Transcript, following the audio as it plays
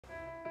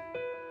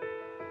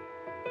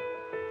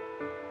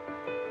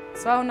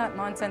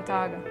219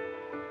 Tage.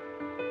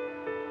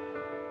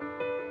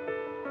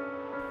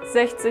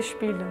 60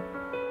 Spiele.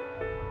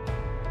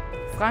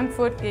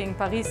 Frankfurt gegen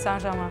Paris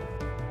Saint-Germain.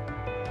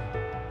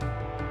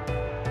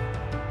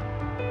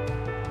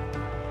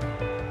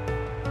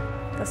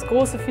 Das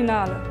große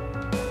Finale.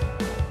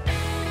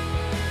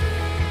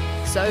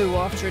 So,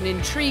 after an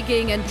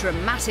intriguing and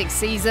dramatic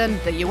season,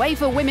 the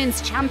UEFA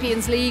Women's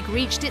Champions League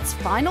reached its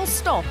final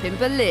stop in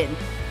Berlin,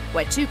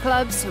 where two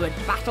clubs who had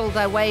battled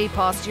their way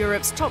past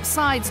Europe's top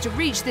sides to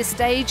reach this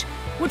stage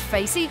would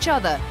face each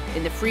other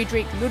in the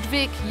Friedrich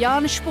Ludwig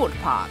Jahn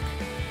Sportpark.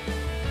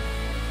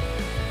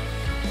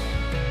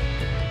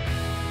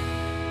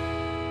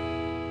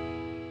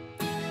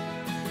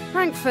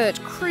 Frankfurt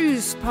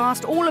cruised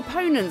past all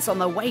opponents on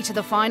their way to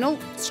the final.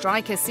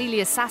 Striker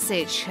Celia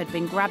Sasic had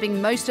been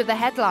grabbing most of the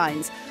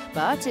headlines,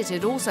 but it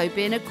had also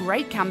been a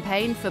great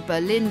campaign for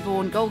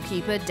Berlin-born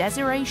goalkeeper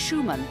Desiree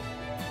Schumann.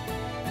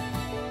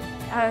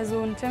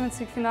 Also ein Champions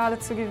League-Finale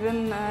zu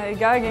gewinnen,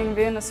 egal gegen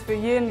wen, ist für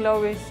jeden,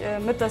 glaube ich,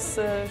 mit das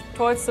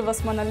Tollste,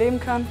 was man erleben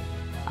kann.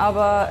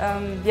 Aber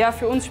ja,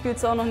 für uns spielt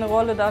es auch noch eine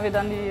Rolle, da wir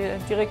dann die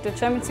direkte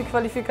Champions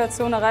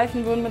League-Qualifikation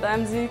erreichen würden mit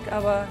einem Sieg.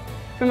 Aber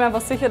ich bin mir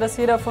einfach sicher, dass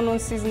jeder von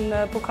uns diesen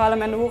Pokal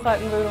am Ende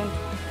hochhalten will und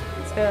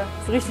es wäre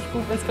richtig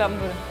gut, wenn es klappen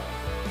würde.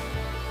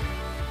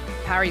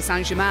 Paris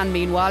Saint-Germain,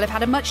 meanwhile, have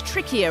had a much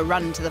trickier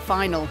run to the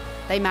final.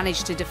 They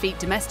managed to defeat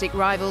domestic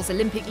rivals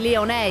Olympique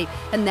Lyonnais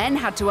and then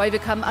had to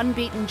overcome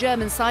unbeaten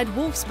German side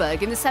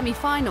Wolfsburg in the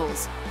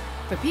semi-finals.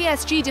 For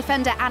PSG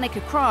defender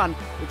Annika Kran,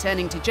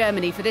 returning to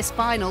Germany for this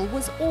final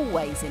was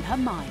always in her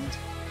mind.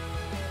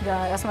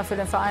 Ja, erstmal für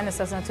den Verein ist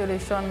das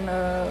natürlich schon,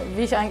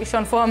 wie ich eigentlich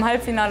schon vor dem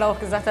Halbfinale auch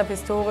gesagt habe,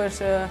 historisch.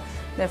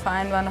 Der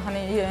Verein war noch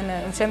nie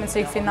im Champions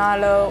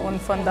League-Finale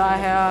und von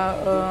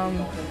daher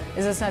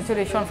ist es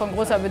natürlich schon von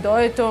großer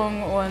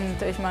Bedeutung.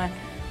 Und ich meine,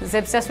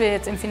 selbst dass wir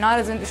jetzt im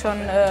Finale sind, ist schon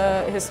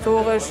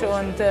historisch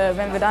und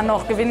wenn wir dann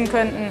noch gewinnen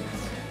könnten,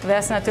 wäre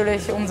es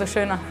natürlich umso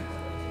schöner.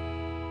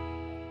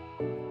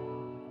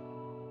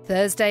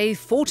 Thursday,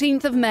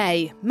 14th of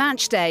May,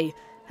 match day.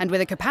 And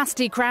with a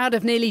capacity crowd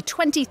of nearly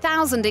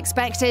 20,000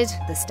 expected,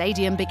 the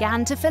stadium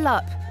began to fill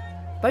up.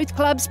 Both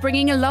clubs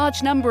bringing a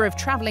large number of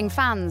travelling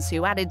fans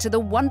who added to the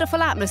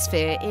wonderful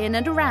atmosphere in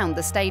and around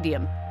the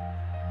stadium.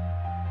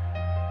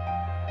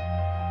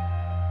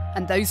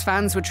 And those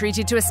fans were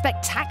treated to a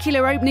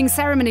spectacular opening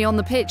ceremony on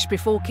the pitch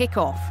before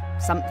kick-off,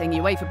 something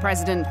UEFA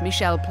President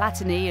Michel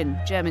Platini and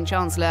German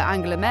Chancellor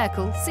Angela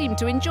Merkel seemed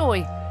to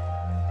enjoy.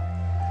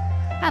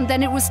 And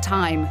then it was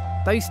time,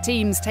 both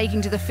teams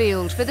taking to the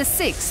field for the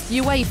 6th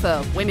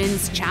UEFA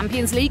Women's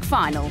Champions League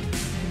final.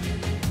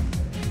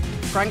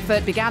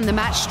 Frankfurt began the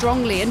match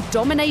strongly and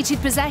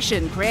dominated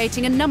possession,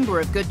 creating a number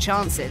of good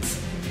chances.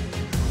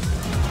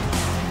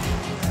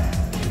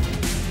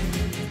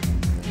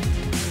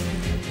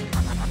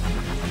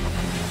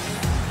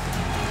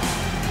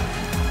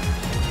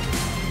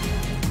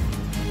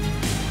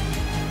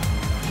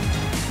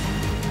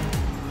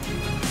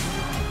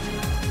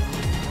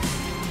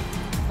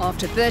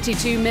 After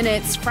 32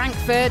 minutes,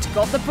 Frankfurt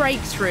got the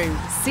breakthrough.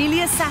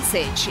 Celia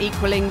Sasic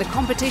equalling the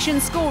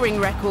competition scoring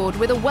record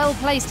with a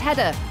well-placed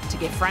header to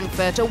give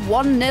Frankfurt a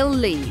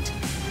 1-0 lead.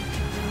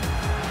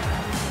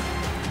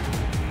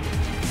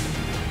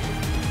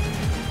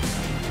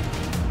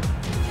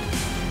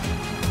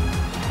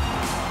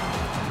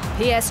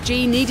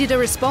 PSG needed a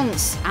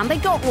response, and they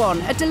got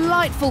one. A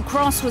delightful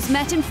cross was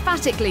met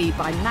emphatically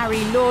by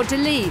Marie-Laure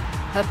Delis.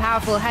 Her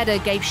powerful header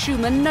gave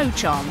Schumann no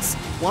chance.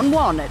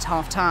 1-1 at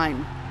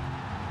half-time.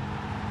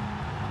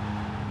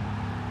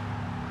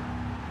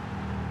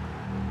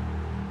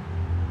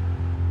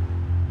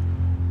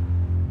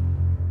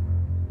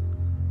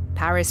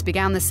 Paris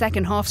began the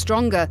second half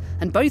stronger,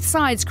 and both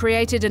sides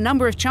created a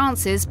number of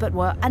chances but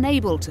were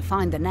unable to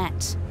find the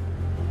net.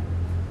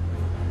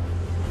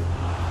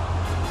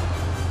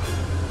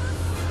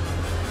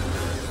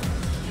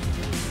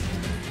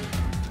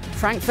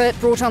 Frankfurt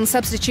brought on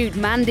substitute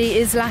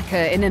Mandy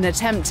Islacker in an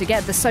attempt to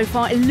get the so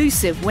far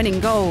elusive winning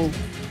goal.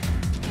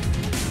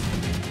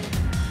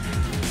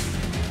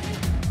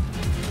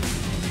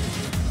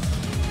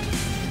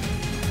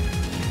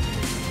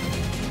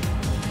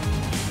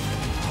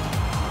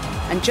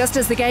 And just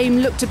as the game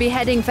looked to be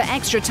heading for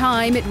extra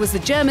time, it was the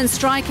German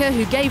striker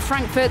who gave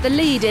Frankfurt the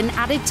lead in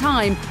added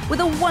time with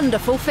a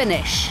wonderful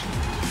finish.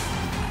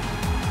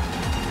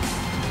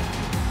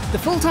 The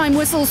full-time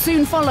whistle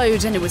soon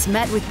followed, and it was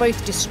met with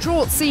both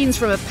distraught scenes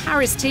from a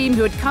Paris team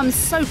who had come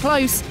so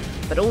close,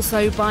 but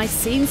also by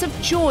scenes of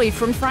joy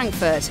from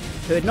Frankfurt,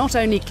 who had not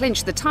only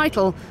clinched the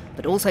title,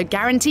 but also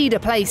guaranteed a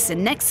place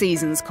in next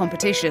season's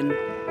competition.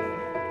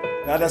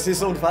 Ja, das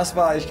ist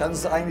unfassbar. Ich kann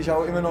es eigentlich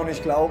auch immer noch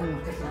nicht glauben.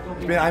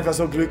 Ich bin einfach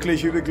so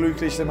glücklich,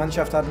 überglücklich. Die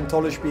Mannschaft hat ein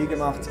tolles Spiel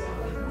gemacht.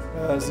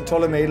 Es sind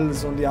tolle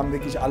Mädels und die haben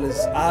wirklich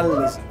alles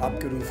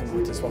abgerufen.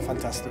 Und das war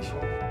fantastisch.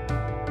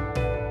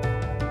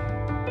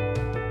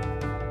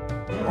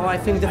 Well, I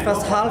think the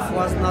first half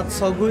was not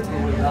so good.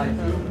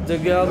 The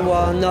girls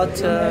were not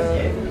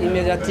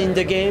immediately in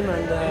the game,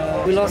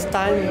 and we lost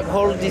time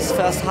all this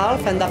first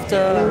half. And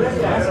after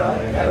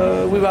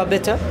we were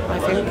better, I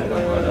think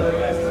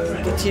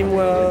the team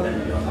were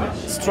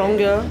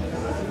stronger,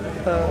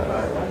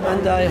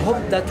 and I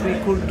hope that we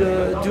could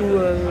do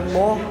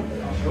more.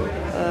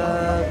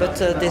 But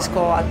they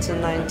scored at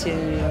 90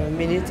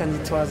 minutes, and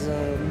it was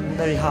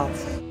very hard.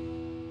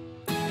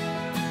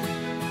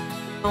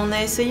 On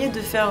a essayé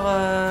de faire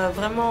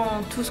vraiment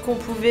tout ce qu'on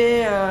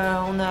pouvait.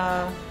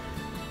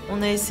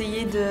 On a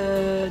essayé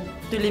de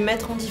les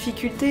mettre en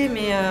difficulté,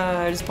 mais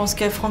je pense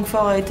que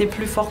Francfort a été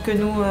plus fort que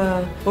nous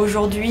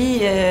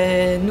aujourd'hui.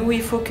 Et nous,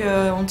 il faut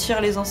qu'on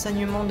tire les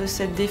enseignements de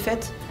cette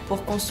défaite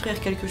pour construire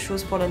quelque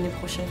chose pour l'année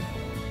prochaine.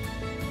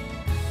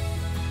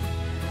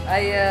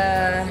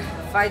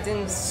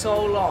 Fighting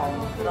so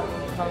long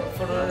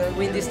for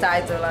win this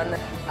title, and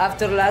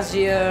after last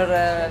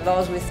year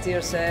loss with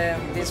Tears,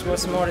 this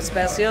was more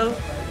special,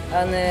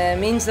 and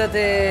means that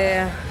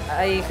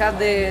I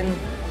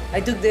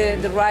took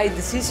the right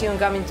decision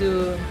coming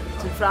to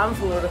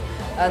Frankfurt,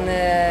 and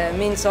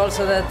means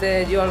also that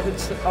you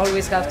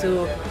always have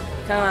to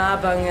come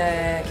up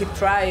and keep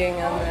trying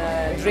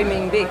and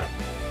dreaming big.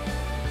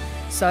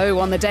 So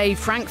on the day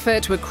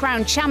Frankfurt were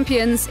crowned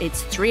champions,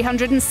 it's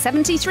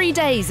 373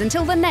 days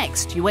until the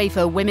next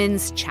UEFA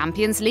Women's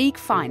Champions League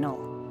final.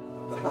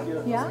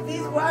 Yeah?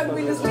 This one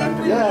will sleep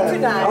with me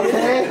tonight.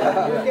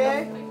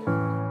 Okay?